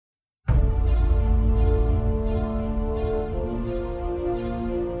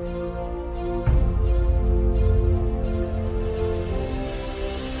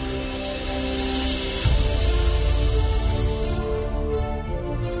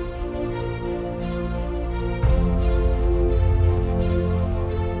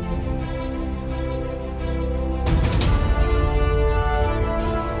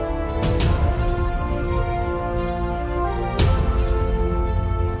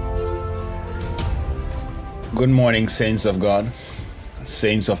Good morning, saints of God,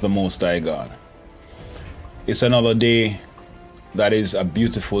 saints of the Most High God. It's another day that is a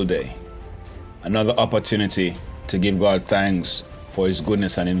beautiful day. Another opportunity to give God thanks for His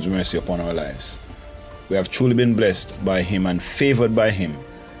goodness and His mercy upon our lives. We have truly been blessed by Him and favored by Him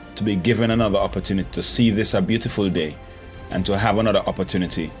to be given another opportunity to see this a beautiful day and to have another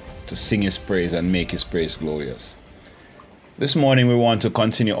opportunity to sing His praise and make His praise glorious. This morning we want to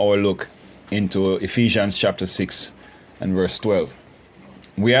continue our look into Ephesians chapter 6 and verse 12.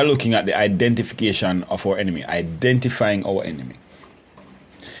 We are looking at the identification of our enemy, identifying our enemy.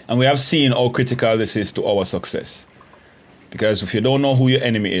 And we have seen how critical this is to our success. Because if you don't know who your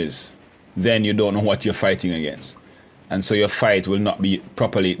enemy is, then you don't know what you're fighting against. And so your fight will not be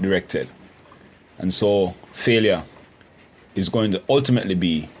properly directed. And so failure is going to ultimately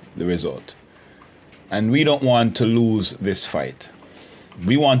be the result. And we don't want to lose this fight.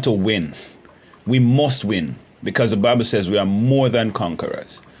 We want to win. We must win because the Bible says we are more than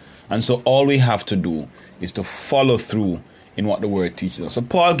conquerors. And so all we have to do is to follow through in what the word teaches us. So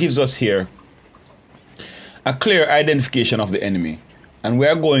Paul gives us here a clear identification of the enemy. And we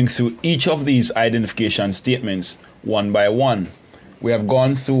are going through each of these identification statements one by one. We have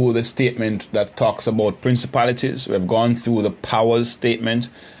gone through the statement that talks about principalities. We have gone through the powers statement.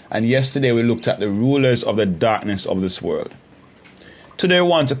 And yesterday we looked at the rulers of the darkness of this world. Today we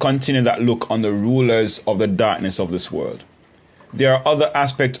want to continue that look on the rulers of the darkness of this world. There are other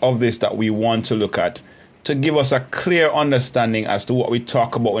aspects of this that we want to look at to give us a clear understanding as to what we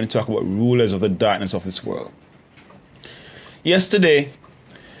talk about when we talk about rulers of the darkness of this world. Yesterday,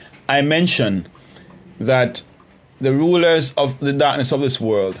 I mentioned that the rulers of the darkness of this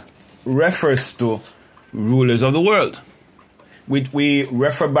world refers to rulers of the world. We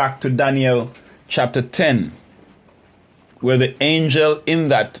refer back to Daniel chapter 10, where the angel in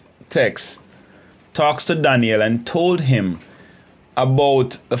that text talks to Daniel and told him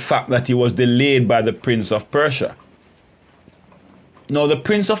about the fact that he was delayed by the prince of Persia. Now, the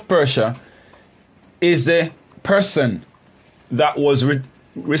prince of Persia is the person that was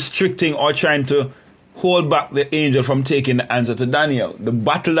restricting or trying to hold back the angel from taking the answer to Daniel. The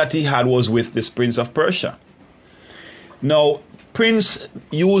battle that he had was with this prince of Persia. Now, prince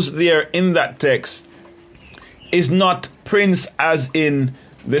used there in that text is not prince as in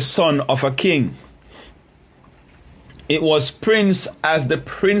the son of a king. It was prince as the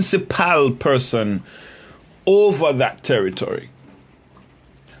principal person over that territory.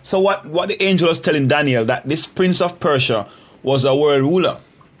 So what the angel was telling Daniel, that this prince of Persia was a world ruler.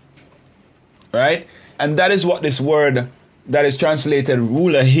 Right? And that is what this word that is translated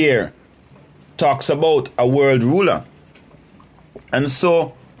ruler here talks about, a world ruler. And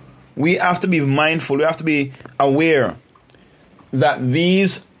so we have to be mindful, we have to be aware that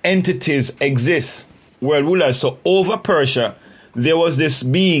these entities exist, world rulers. So over Persia, there was this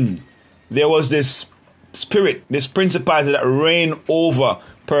being, there was this spirit, this principality that reigned over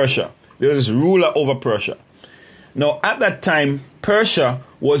Persia. There was this ruler over Persia. Now, at that time, Persia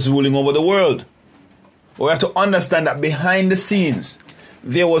was ruling over the world. But we have to understand that behind the scenes,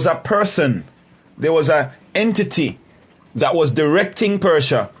 there was a person, there was an entity that was directing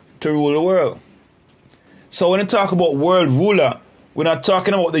Persia to rule the world. So when we talk about world ruler, we're not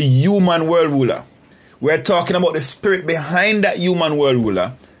talking about the human world ruler. We're talking about the spirit behind that human world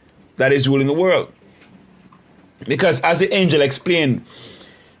ruler that is ruling the world. Because as the angel explained,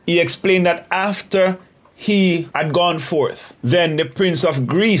 he explained that after he had gone forth, then the prince of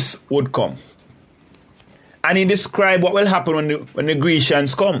Greece would come. And he described what will happen when the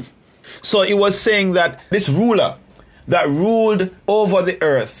Grecians come. So he was saying that this ruler that ruled over the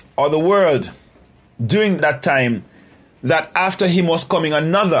earth or the world during that time, that after him was coming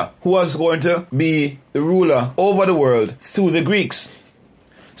another who was going to be the ruler over the world through the Greeks.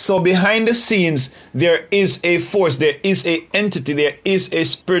 So behind the scenes, there is a force, there is an entity, there is a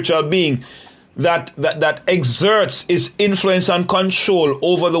spiritual being that exerts its influence and control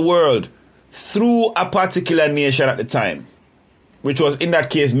over the world through a particular nation at the time, which was in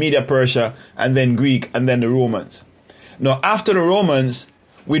that case Media Persia and then Greek and then the Romans. Now, after the Romans,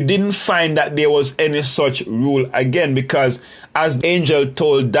 we didn't find that there was any such rule again, because as the angel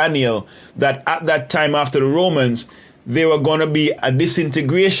told Daniel that at that time after the Romans, there were going to be a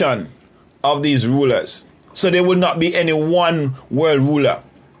disintegration of these rulers. So there would not be any one world ruler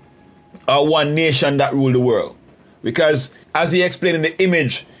or one nation that ruled the world. Because as he explained in the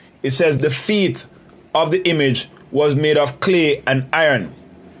image, it says the feet of the image was made of clay and iron.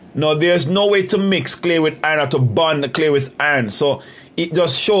 Now, there's no way to mix clay with iron or to bond the clay with iron. So it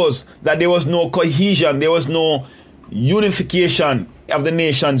just shows that there was no cohesion, there was no unification of the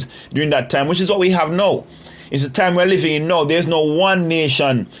nations during that time, which is what we have now. It's the time we're living in now. There's no one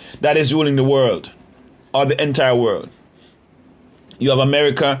nation that is ruling the world or the entire world. You have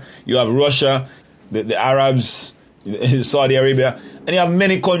America, you have Russia, the Arabs, Saudi Arabia, and you have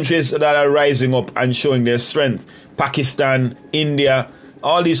many countries that are rising up and showing their strength. Pakistan, India,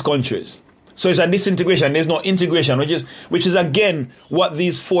 all these countries. So it's a disintegration. There's no integration, which is again what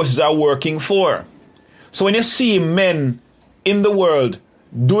these forces are working for. So when you see men in the world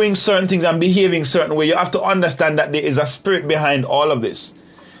doing certain things and behaving certain way, you have to understand that there is a spirit behind all of this.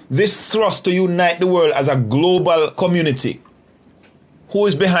 This thrust to unite the world as a global community. Who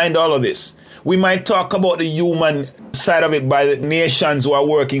is behind all of this? We might talk about the human side of it by the nations who are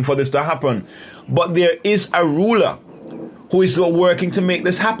working for this to happen. But there is a ruler who is working to make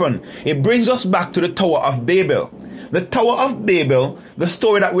this happen. It brings us back to the Tower of Babel. The Tower of Babel, the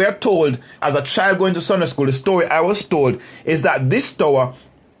story that we are told as a child going to Sunday school, the story I was told is that this tower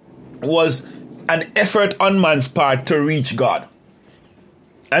was an effort on man's part to reach God.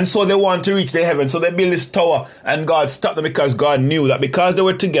 And so they want to reach the heaven. So they build this tower and God stopped them because God knew that because they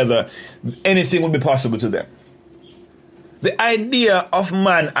were together, anything would be possible to them. The idea of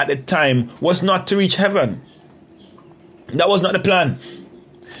man at the time was not to reach heaven. That was not the plan.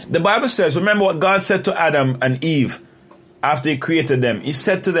 The Bible says, remember what God said to Adam and Eve after he created them. He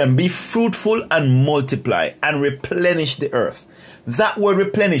said to them, be fruitful and multiply and replenish the earth. That word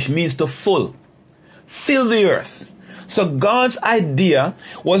replenish means to fill the earth. So God's idea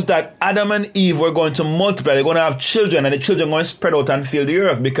was that Adam and Eve were going to multiply. They're going to have children, and the children are going to spread out and fill the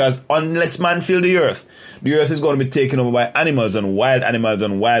earth, because unless man fill the earth is going to be taken over by animals and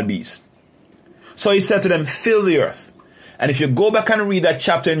wild beasts. So he said to them, fill the earth. And if you go back and read that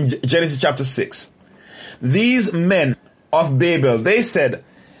chapter in Genesis chapter 6, these men of Babel, they said,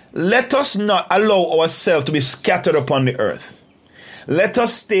 let us not allow ourselves to be scattered upon the earth. Let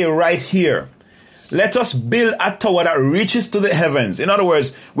us stay right here. Let us build a tower that reaches to the heavens. In other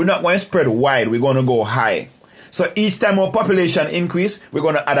words, we're not going to spread wide, we're going to go high. So each time our population increase, we're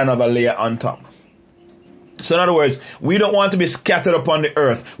going to add another layer on top. So in other words, we don't want to be scattered upon the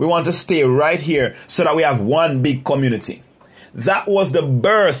earth. We want to stay right here so that we have one big community. That was the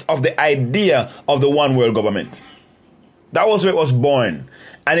birth of the idea of the one world government. That was where it was born.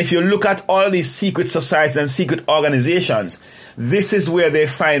 And if you look at all these secret societies and secret organizations, this is where they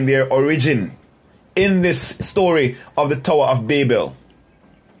find their origin. In this story of the Tower of Babel.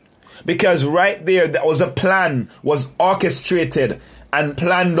 Because right there was a plan, was orchestrated and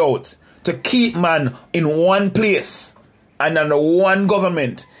planned out to keep man in one place and under one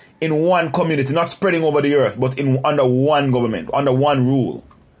government, in one community, not spreading over the earth, but under one government, under one rule.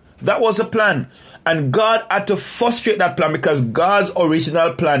 That was the plan. And God had to frustrate that plan, because God's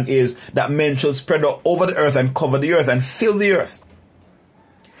original plan is that men should spread out over the earth and cover the earth and fill the earth.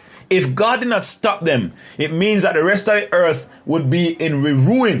 If God did not stop them, it means that the rest of the earth would be in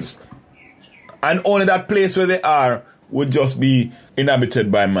ruins. And only that place where they are would just be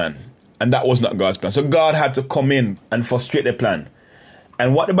inhabited by man. And that was not God's plan. So God had to come in and frustrate the plan.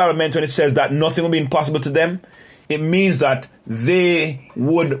 And what the Bible meant when it says that nothing will be impossible to them, it means that they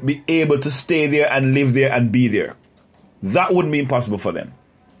would be able to stay there and live there and be there. That wouldn't be impossible for them.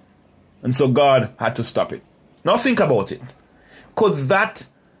 And so God had to stop it. Now think about it. Could that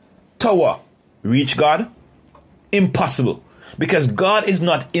tower reach God? Impossible. Because God is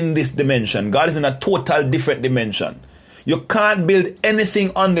not in this dimension. God is in a total different dimension. You can't build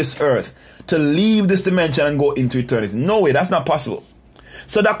anything on this earth to leave this dimension and go into eternity. No way, that's not possible.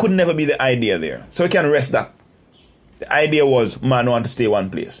 So that could never be the idea there. So we can rest that. The idea was man want to stay one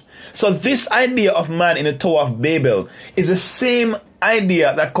place. So this idea of man in the Tower of Babel is the same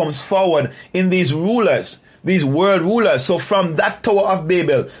idea that comes forward in these rulers, these world rulers. So from that Tower of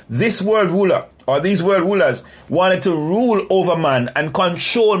Babel, this world ruler or these world rulers wanted to rule over man and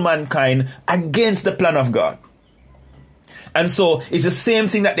control mankind against the plan of God. And so it's the same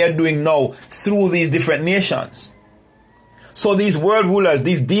thing that they're doing now through these different nations. So these world rulers,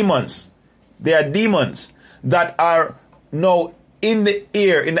 these demons, they are demons that are now in the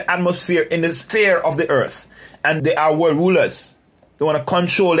air, in the atmosphere, in the sphere of the earth. And they are world rulers. They want to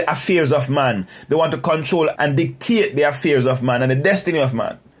control the affairs of man. They want to control and dictate the affairs of man and the destiny of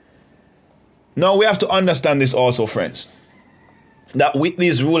man. Now we have to understand this also, friends. That with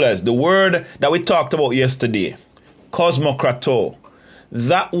these rulers, the word that we talked about yesterday, cosmokrato,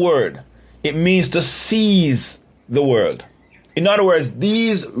 that word, it means to seize the world. In other words,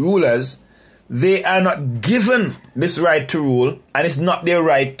 these rulers, they are not given this right to rule, and it's not their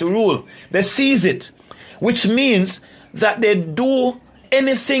right to rule. They seize it, which means that they do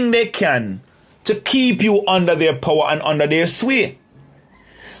anything they can to keep you under their power and under their sway.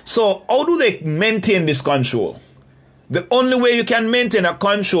 So how do they maintain this control? The only way you can maintain a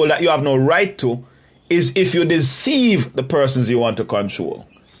control that you have no right to is if you deceive the persons you want to control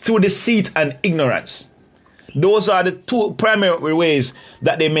through deceit and ignorance. Those are the two primary ways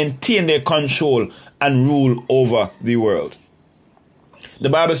that they maintain their control and rule over the world. The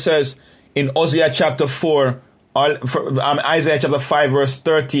Bible says in Isaiah chapter 5 verse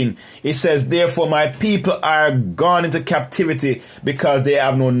 13, it says, therefore my people are gone into captivity because they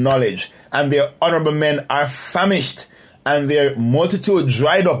have no knowledge, and their honorable men are famished, and their multitude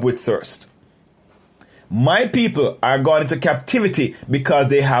dried up with thirst. My people are gone into captivity because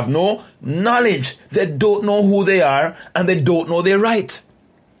they have no knowledge. They don't know who they are, and they don't know their right.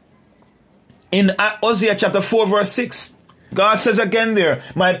 In Hosea chapter 4 verse 6, God says again there,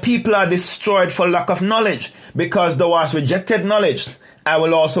 my people are destroyed for lack of knowledge. Because thou hast rejected knowledge, I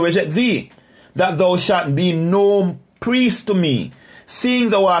will also reject thee, that thou shalt be no priest to me. Seeing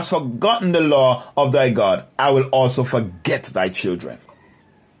thou hast forgotten the law of thy God, I will also forget thy children.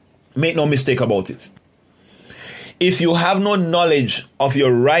 Make no mistake about it. If you have no knowledge of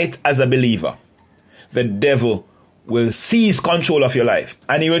your right as a believer, the devil will seize control of your life,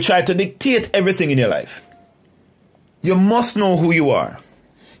 and he will try to dictate everything in your life. You must know who you are.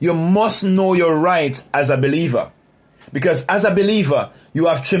 You must know your rights as a believer. Because as a believer, you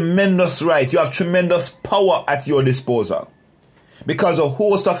have tremendous right. You have tremendous power at your disposal. Because a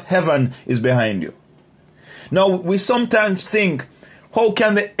host of heaven is behind you. Now, we sometimes think, how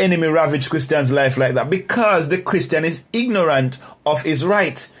can the enemy ravage Christian's life like that? Because the Christian is ignorant of his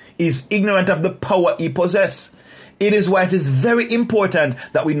right. Is ignorant of the power he possesses. It is why it is very important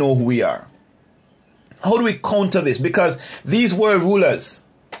that we know who we are. How do we counter this? Because these world rulers,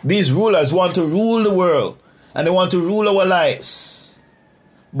 want to rule the world, and they want to rule our lives.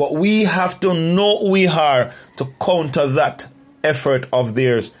 But we have to know who we are to counter that effort of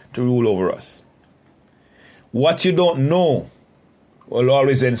theirs to rule over us. What you don't know will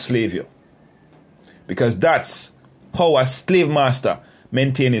always enslave you. Because that's how a slave master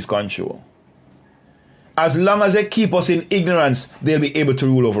maintains his control. As long as they keep us in ignorance, they'll be able to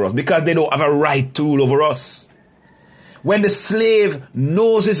rule over us because they don't have a right to rule over us. When the slave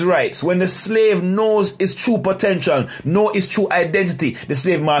knows his rights, when the slave knows his true potential, knows his true identity, the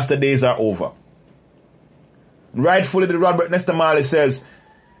slave master days are over. Rightfully, the Robert Nesta Marley says,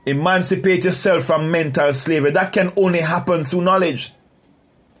 emancipate yourself from mental slavery. That can only happen through knowledge.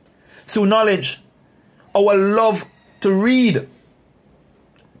 Through knowledge. Our love to read,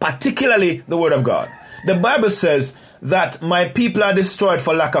 particularly the Word of God. The Bible says that my people are destroyed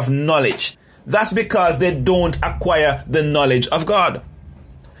for lack of knowledge. That's because they don't acquire the knowledge of God.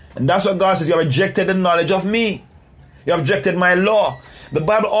 And that's what God says. You have rejected the knowledge of me. You have rejected my law. The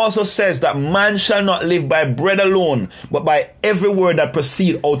Bible also says that man shall not live by bread alone, but by every word that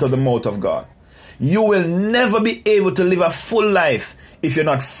proceeds out of the mouth of God. You will never be able to live a full life if you're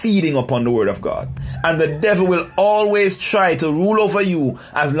not feeding upon the word of God. And the devil will always try to rule over you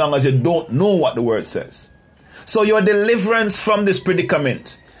as long as you don't know what the word says. So your deliverance from this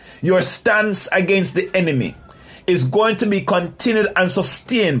predicament, your stance against the enemy, is going to be continued and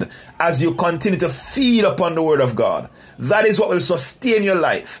sustained as you continue to feed upon the word of God. That is what will sustain your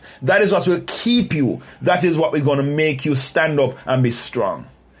life. That is what will keep you. That is what is going to make you stand up and be strong.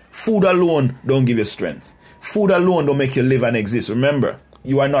 Food alone don't give you strength. Food alone don't make you live and exist. Remember,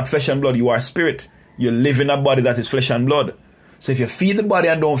 you are not flesh and blood, you are spirit. You live in a body that is flesh and blood. So if you feed the body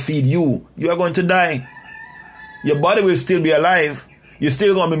and don't feed you, you are going to die. Your body will still be alive. You're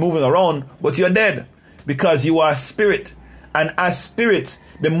still going to be moving around, but you're dead. Because you are spirit. And as spirit,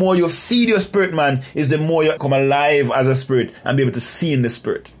 the more you feed your spirit man, is the more you come alive as a spirit and be able to see in the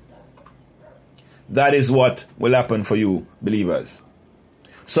spirit. That is what will happen for you, believers.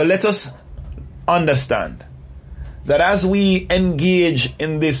 So let us understand that as we engage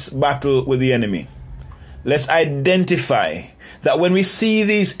in this battle with the enemy, let's identify that when we see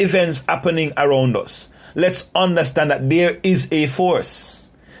these events happening around us, let's understand that there is a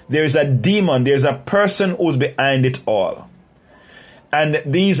force. There is a demon. There's a person who's behind it all. And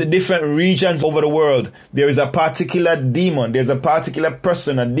these different regions over the world, there is a particular demon. There's a particular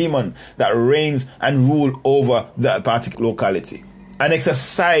person, a demon, that reigns and rules over that particular locality. And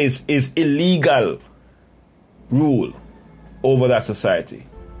exercise is illegal rule over that society.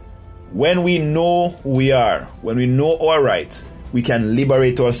 When we know who we are, when we know our rights, we can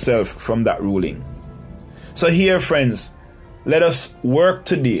liberate ourselves from that ruling. So here, friends, let us work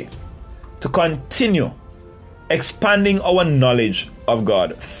today to continue expanding our knowledge of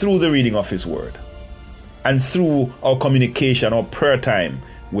God through the reading of His Word and through our communication, our prayer time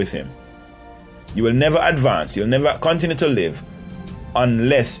with Him. You will never advance, you'll never continue to live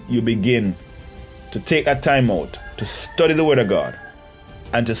unless you begin to take a time out to study the Word of God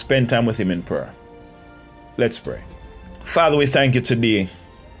and to spend time with Him in prayer. Let's pray. Father, we thank you today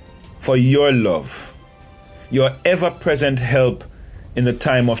for your love, your ever-present help in the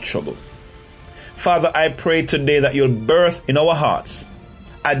time of trouble. Father, I pray today that you'll birth in our hearts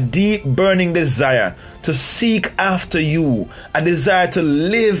a deep burning desire to seek after you, a desire to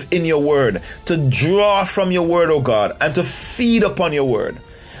live in your word, to draw from your word, oh God, and to feed upon your word,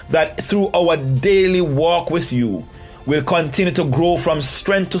 that through our daily walk with you, we'll continue to grow from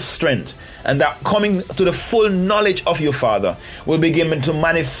strength to strength, and that coming to the full knowledge of you, Father, will begin to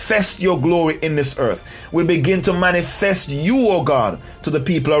manifest your glory in this earth. We'll begin to manifest you, oh God, to the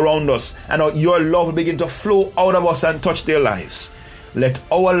people around us, and your love will begin to flow out of us and touch their lives. Let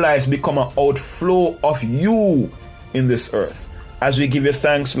our lives become an outflow of you in this earth. As we give you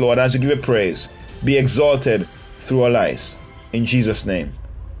thanks, Lord, as we give you praise, be exalted through our lives. In Jesus' name,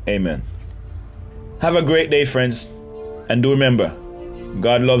 amen. Have a great day, friends. And do remember,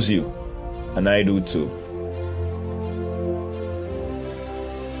 God loves you, and I do too.